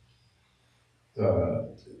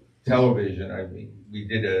television. We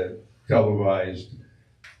did a televised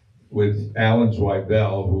with Alan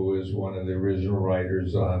Zweibel, who is one of the original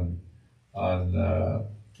writers on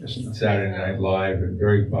Saturday Night Live and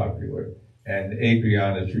very popular, and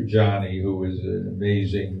Adriana Trigiani, who is an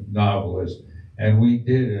amazing novelist. And we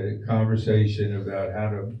did a conversation about how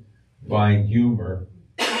to find humor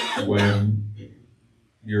when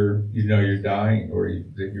you're dying or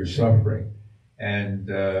that you're suffering. And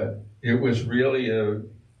it was really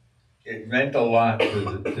it meant a lot to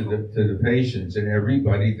the patients, and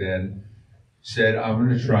everybody then said, I'm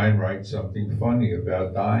going to try and write something funny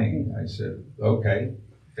about dying. I said, okay,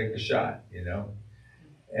 take a shot, you know.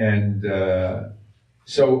 And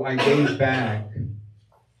so I gave back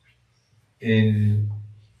in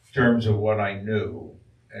terms of what I knew.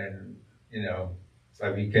 And, you know, I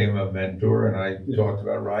became a mentor, and I talked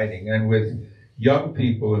about writing. And with young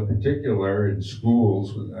people in particular in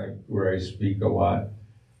schools, where I speak a lot,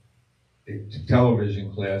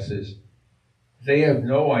 television classes, they have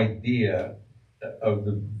no idea of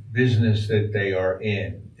the business that they are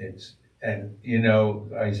in. And you know,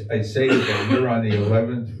 I say to them, you're on the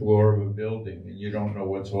 11th floor of a building and you don't know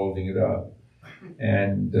what's holding it up.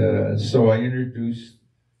 And so I introduce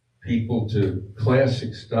people to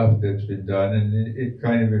classic stuff that's been done, and it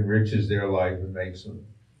kind of enriches their life and makes them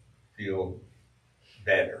feel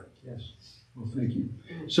better. Yes. Well, thank you.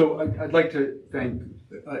 So I'd like to thank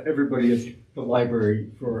everybody at the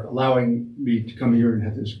library for allowing me to come here and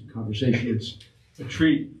have this conversation. It's a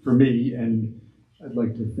treat for me, and I'd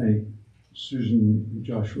like to thank Susan, and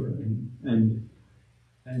Joshua,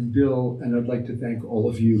 and Bill, and I'd like to thank all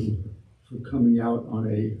of you for coming out on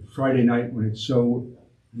a Friday night when it's so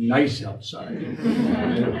nice outside.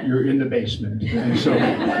 You're in the basement, and so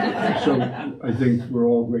I think we're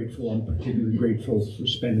all grateful. I'm particularly grateful for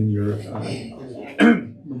spending your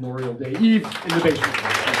Memorial Day Eve in the basement.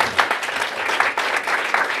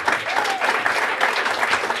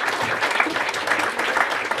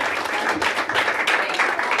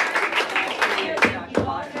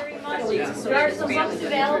 There are some books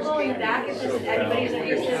available in the back if anybody's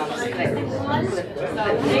interested in one. So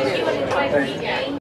thank you and enjoy the weekend.